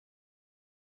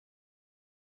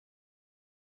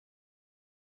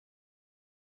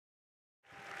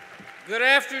Good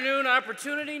afternoon,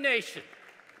 Opportunity Nation.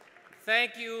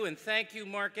 Thank you, and thank you,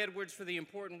 Mark Edwards, for the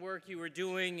important work you are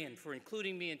doing and for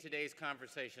including me in today's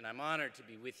conversation. I'm honored to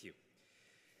be with you.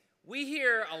 We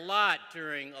hear a lot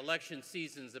during election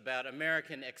seasons about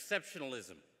American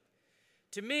exceptionalism.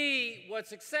 To me,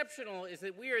 what's exceptional is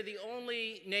that we are the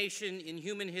only nation in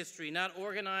human history not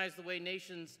organized the way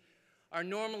nations are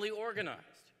normally organized.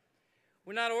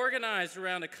 We're not organized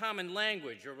around a common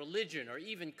language or religion or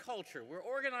even culture. We're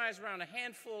organized around a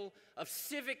handful of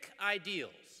civic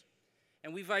ideals.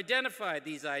 And we've identified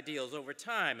these ideals over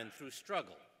time and through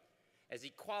struggle as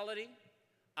equality,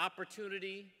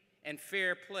 opportunity, and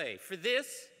fair play. For this,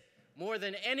 more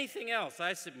than anything else,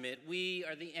 I submit, we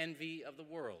are the envy of the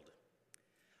world.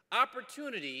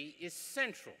 Opportunity is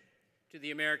central to the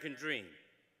American dream.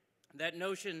 That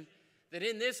notion that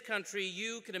in this country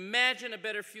you can imagine a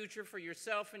better future for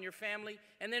yourself and your family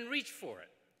and then reach for it.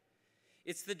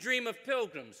 It's the dream of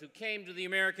pilgrims who came to the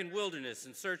American wilderness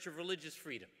in search of religious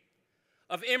freedom,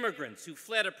 of immigrants who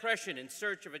fled oppression in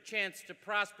search of a chance to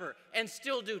prosper and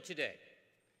still do today,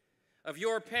 of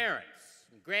your parents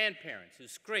and grandparents who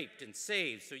scraped and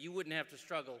saved so you wouldn't have to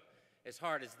struggle as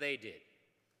hard as they did.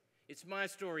 It's my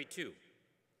story too.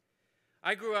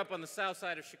 I grew up on the south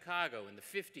side of Chicago in the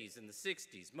 50s and the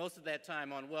 60s, most of that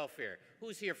time on welfare.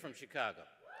 Who's here from Chicago?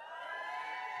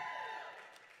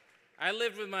 I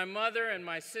lived with my mother and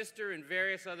my sister and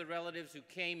various other relatives who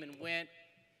came and went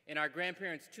in our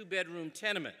grandparents' two-bedroom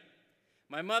tenement.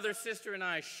 My mother, sister, and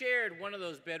I shared one of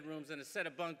those bedrooms and a set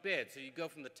of bunk beds, so you go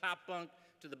from the top bunk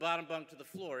to the bottom bunk to the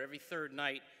floor every third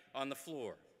night on the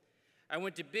floor. I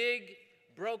went to big,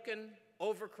 broken,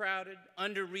 overcrowded,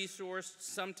 under-resourced,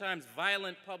 sometimes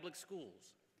violent public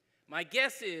schools. My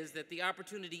guess is that the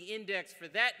opportunity index for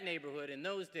that neighborhood in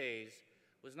those days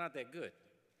was not that good.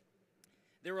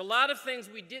 There were a lot of things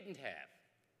we didn't have,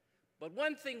 but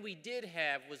one thing we did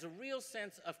have was a real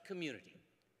sense of community,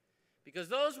 because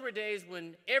those were days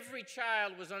when every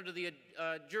child was under the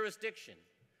jurisdiction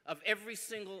of every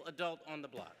single adult on the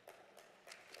block.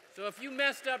 So if you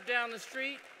messed up down the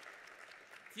street,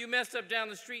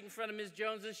 in front of Ms.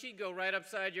 Jones's, she'd go right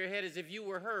upside your head as if you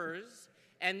were hers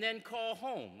and then call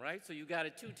home, right? So you got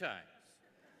it 2 times.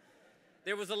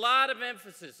 There was a lot of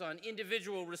emphasis on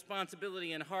individual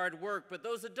responsibility and hard work, but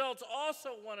those adults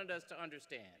also wanted us to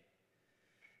understand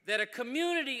that a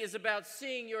community is about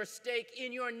seeing your stake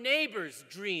in your neighbor's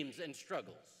dreams and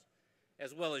struggles,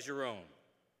 as well as your own.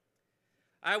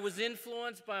 I was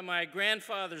influenced by my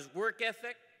grandfather's work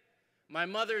ethic, my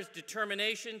mother's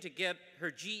determination to get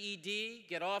her GED,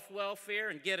 get off welfare,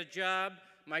 and get a job,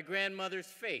 my grandmother's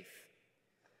faith.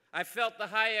 I felt the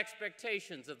high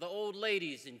expectations of the old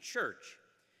ladies in church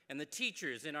and the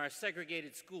teachers in our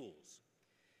segregated schools.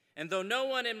 And though no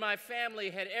one in my family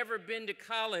had ever been to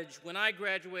college when I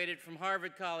graduated from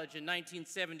Harvard College in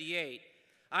 1978,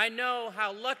 I know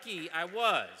how lucky I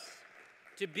was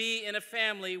to be in a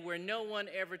family where no one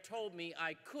ever told me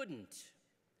I couldn't.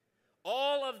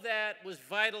 All of that was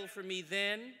vital for me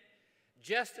then,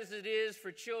 just as it is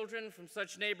for children from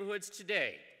such neighborhoods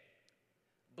today.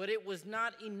 But it was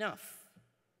not enough.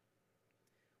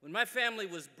 When my family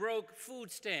was broke,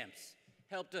 food stamps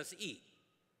helped us eat.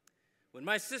 When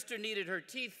my sister needed her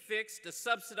teeth fixed, a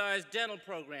subsidized dental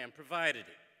program provided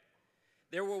it.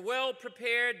 There were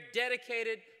well-prepared,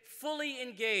 dedicated, fully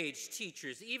engaged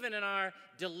teachers, even in our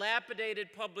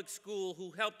dilapidated public school, who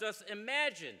helped us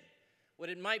imagine what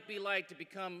it might be like to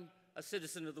become a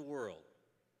citizen of the world.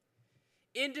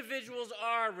 Individuals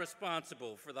are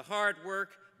responsible for the hard work,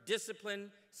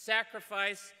 discipline,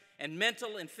 sacrifice, and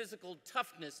mental and physical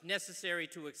toughness necessary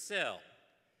to excel.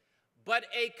 But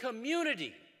a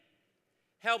community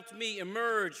helped me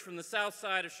emerge from the south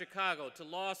side of Chicago to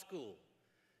law school,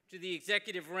 to the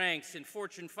executive ranks in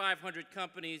Fortune 500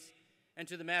 companies, and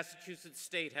to the Massachusetts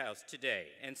State House today.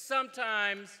 And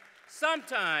sometimes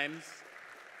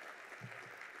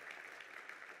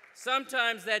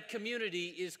that community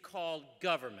is called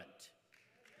government.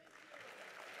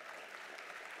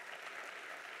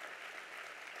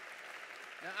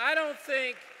 Now, I don't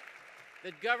think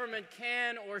that government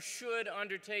can or should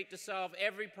undertake to solve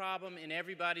every problem in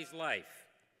everybody's life,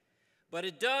 but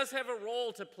it does have a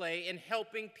role to play in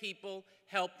helping people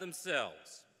help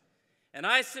themselves. And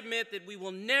I submit that we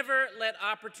will never let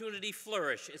opportunity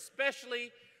flourish,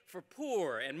 especially for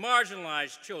poor and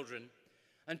marginalized children,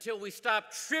 until we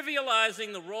stop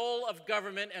trivializing the role of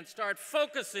government and start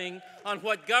focusing on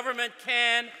what government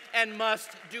can and must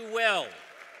do well.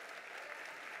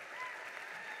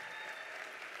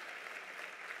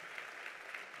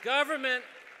 Government,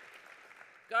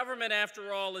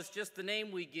 after all, is just the name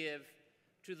we give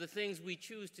to the things we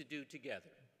choose to do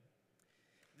together.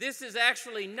 This is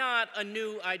actually not a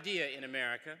new idea in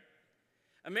America.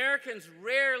 Americans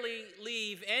rarely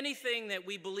leave anything that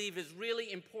we believe is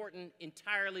really important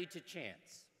entirely to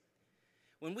chance.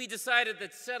 When we decided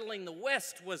that settling the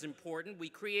West was important, we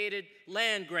created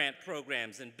land grant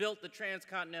programs and built the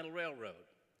Transcontinental Railroad.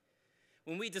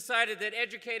 When we decided that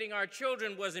educating our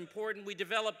children was important, we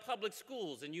developed public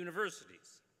schools and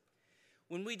universities.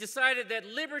 When we decided that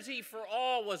liberty for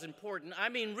all was important, I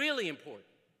mean really important,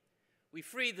 we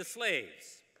freed the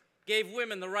slaves, gave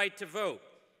women the right to vote,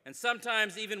 and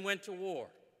sometimes even went to war.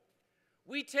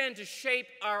 We tend to shape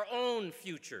our own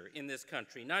future in this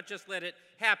country, not just let it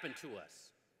happen to us.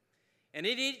 And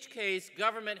in each case,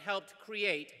 government helped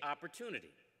create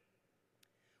opportunity.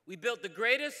 We built the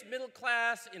greatest middle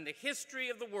class in the history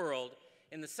of the world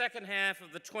in the second half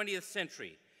of the 20th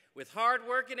century, with hard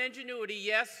work and ingenuity,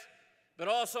 yes, but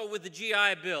also with the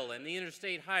GI Bill and the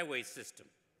interstate highway system.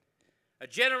 A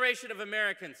generation of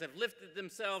Americans have lifted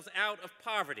themselves out of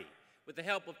poverty with the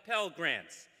help of Pell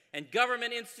Grants and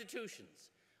government institutions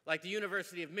like the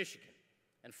University of Michigan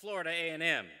and Florida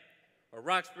A&M or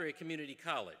Roxbury Community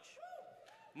College.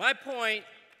 My point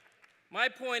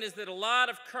is that a lot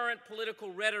of current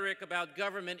political rhetoric about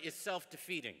government is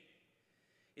self-defeating.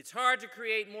 It's hard to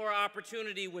create more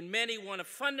opportunity when many want to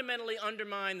fundamentally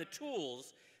undermine the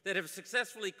tools that have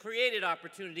successfully created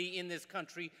opportunity in this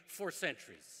country for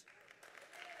centuries.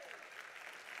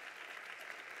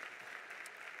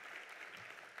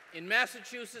 In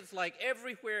Massachusetts, like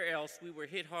everywhere else, we were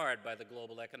hit hard by the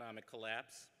global economic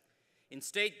collapse. In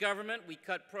state government, we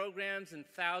cut programs and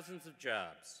thousands of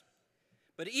jobs.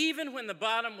 But even when the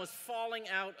bottom was falling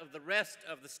out of the rest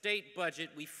of the state budget,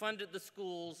 we funded the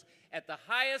schools at the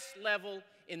highest level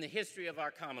in the history of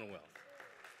our Commonwealth.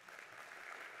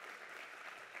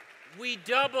 We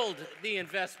doubled the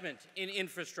investment in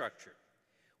infrastructure.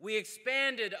 We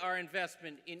expanded our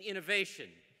investment in innovation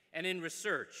and in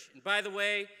research. And by the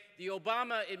way, the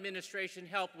Obama administration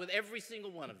helped with every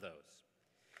single one of those.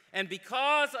 And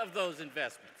because of those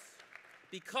investments,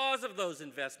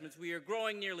 we are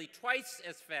growing nearly twice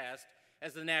as fast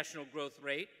as the national growth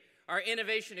rate. Our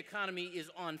innovation economy is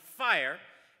on fire,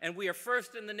 and we are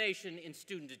first in the nation in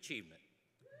student achievement.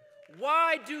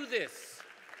 Why do this?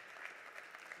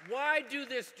 Why do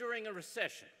this during a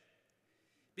recession?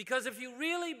 Because if you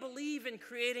really believe in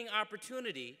creating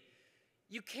opportunity,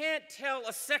 you can't tell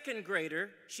a second grader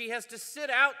she has to sit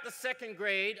out the second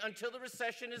grade until the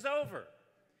recession is over.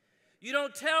 You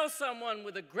don't tell someone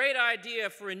with a great idea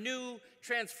for a new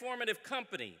transformative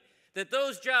company that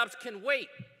those jobs can wait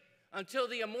until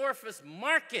the amorphous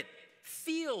market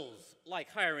feels like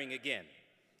hiring again.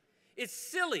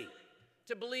 It's silly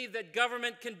to believe that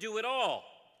government can do it all,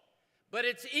 but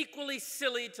it's equally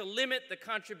silly to limit the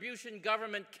contribution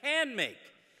government can make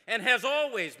and has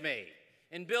always made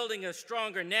in building a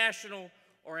stronger national,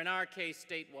 or in our case,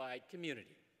 statewide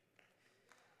community.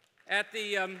 At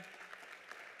the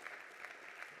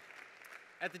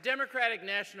Democratic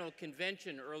National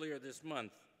Convention earlier this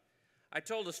month, I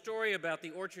told a story about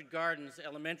the Orchard Gardens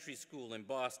Elementary School in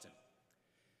Boston.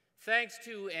 Thanks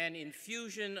to an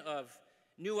infusion of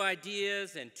new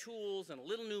ideas and tools and a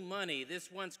little new money, this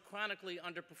once chronically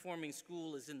underperforming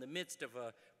school is in the midst of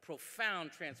a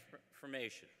profound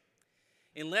transformation.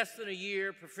 In less than a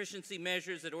year, proficiency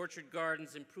measures at Orchard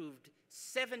Gardens improved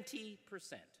 70%.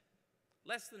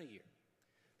 Less than a year.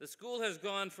 The school has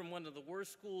gone from one of the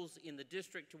worst schools in the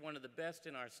district to one of the best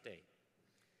in our state.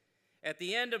 At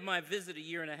the end of my visit a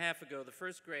year and a half ago, the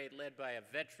first grade, led by a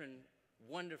veteran,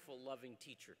 wonderful, loving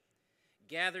teacher,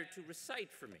 gathered to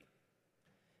recite for me.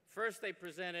 First, they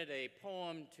presented a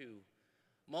poem to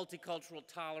multicultural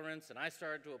tolerance, and I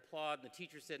started to applaud, and the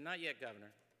teacher said, "Not yet,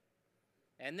 Governor."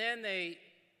 And then they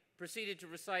proceeded to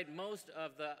recite most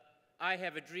of the I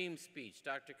Have a Dream speech,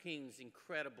 Dr. King's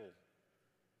incredible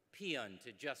paean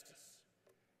to justice.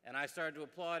 And I started to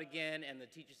applaud again, and the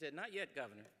teacher said, "Not yet,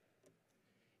 Governor."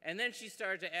 And then she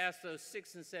started to ask those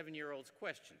 6- and 7-year-olds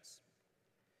questions.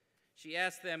 She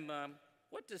asked them,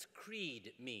 what does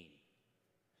creed mean?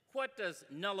 What does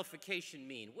nullification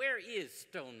mean? Where is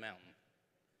Stone Mountain?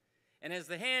 And as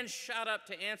the hands shot up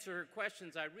to answer her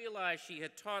questions, I realized she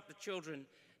had taught the children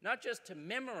not just to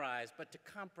memorize, but to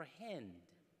comprehend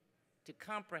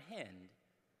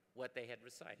what they had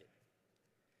recited.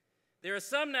 There are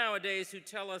some nowadays who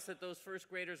tell us that those first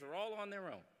graders are all on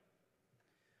their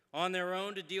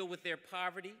own to deal with their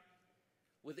poverty,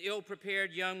 with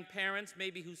ill-prepared young parents,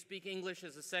 maybe who speak English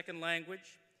as a second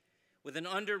language, with an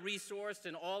under-resourced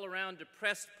and all-around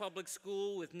depressed public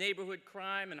school, with neighborhood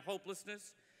crime and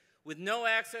hopelessness, with no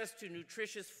access to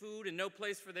nutritious food and no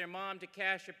place for their mom to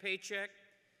cash a paycheck,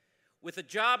 with a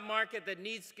job market that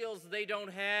needs skills they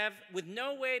don't have, with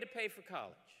no way to pay for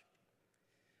college.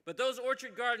 But those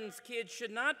Orchard Gardens kids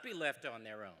should not be left on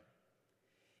their own.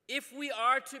 If we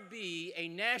are to be a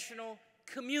national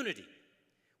community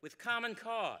with common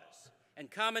cause and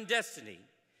common destiny,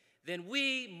 then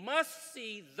we must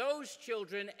see those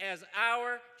children as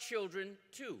our children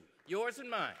too, yours and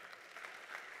mine.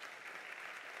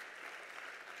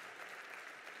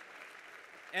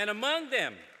 And among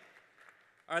them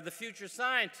are the future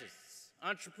scientists,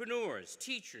 entrepreneurs,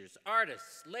 teachers,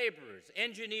 artists, laborers,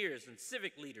 engineers, and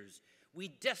civic leaders we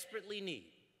desperately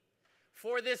need.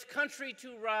 For this country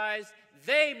to rise,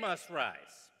 they must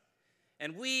rise.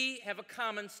 And we have a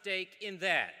common stake in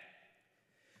that.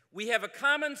 We have a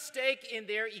common stake in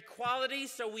their equality,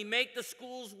 so we make the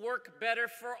schools work better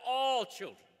for all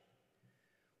children.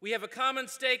 We have a common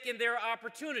stake in their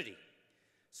opportunity,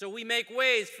 so we make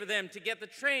ways for them to get the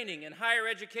training and higher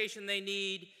education they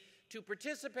need to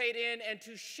participate in and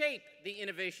to shape the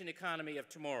innovation economy of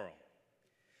tomorrow.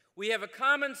 We have a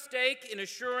common stake in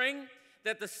assuring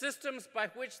that the systems by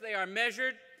which they are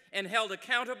measured and held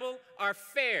accountable are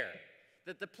fair,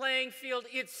 that the playing field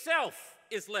itself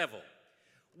is level.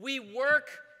 We work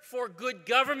for good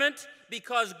government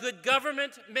because good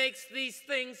government makes these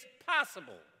things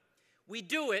possible. We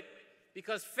do it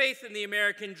because faith in the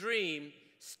American dream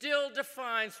still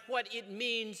defines what it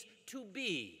means to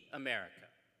be America.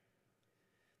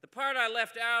 The part I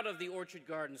left out of the Orchard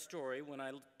Garden story when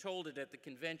I told it at the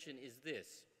convention is this.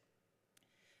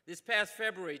 This past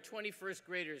February, 21st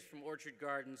graders from Orchard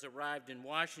Gardens arrived in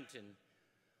Washington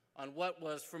on what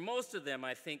was, for most of them,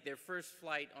 I think, their first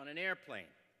flight on an airplane.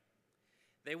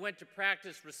 They went to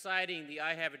practice reciting the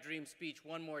I Have a Dream speech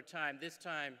one more time, this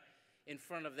time in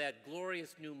front of that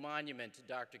glorious new monument to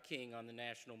Dr. King on the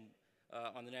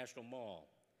National Mall.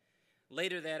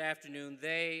 Later that afternoon,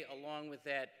 they, along with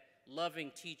that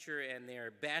loving teacher and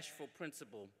their bashful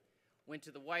principal, went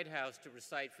to the White House to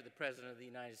recite for the President of the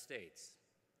United States.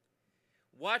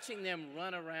 Watching them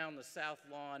run around the South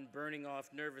Lawn, burning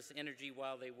off nervous energy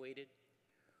while they waited,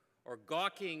 or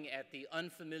gawking at the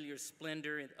unfamiliar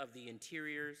splendor of the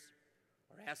interiors,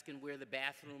 or asking where the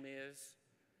bathroom is,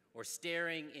 or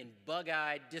staring in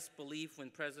bug-eyed disbelief when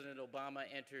President Obama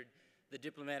entered the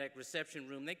diplomatic reception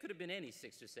room, they could have been any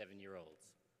 6 or 7-year-olds.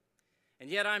 And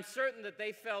yet I'm certain that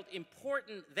they felt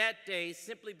important that day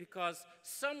simply because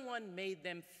someone made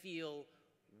them feel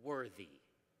worthy.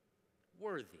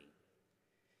 Worthy.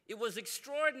 It was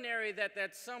extraordinary that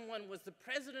that someone was the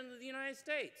President of the United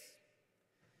States.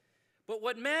 But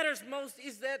what matters most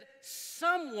is that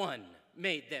someone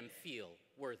made them feel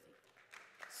worthy.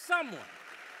 Someone.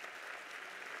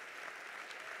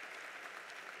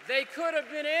 They could have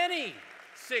been any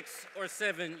 6 or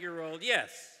 7-year-old,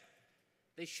 yes.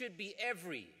 They should be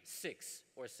every 6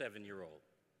 or 7-year-old.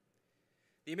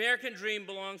 The American dream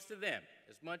belongs to them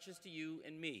as much as to you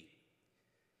and me.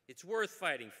 It's worth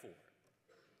fighting for.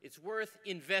 It's worth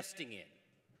investing in.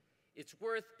 It's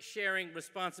worth sharing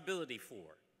responsibility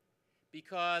for,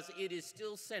 because it is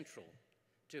still central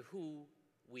to who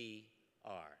we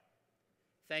are.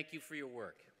 Thank you for your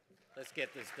work. Let's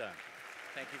get this done.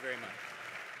 Thank you very much.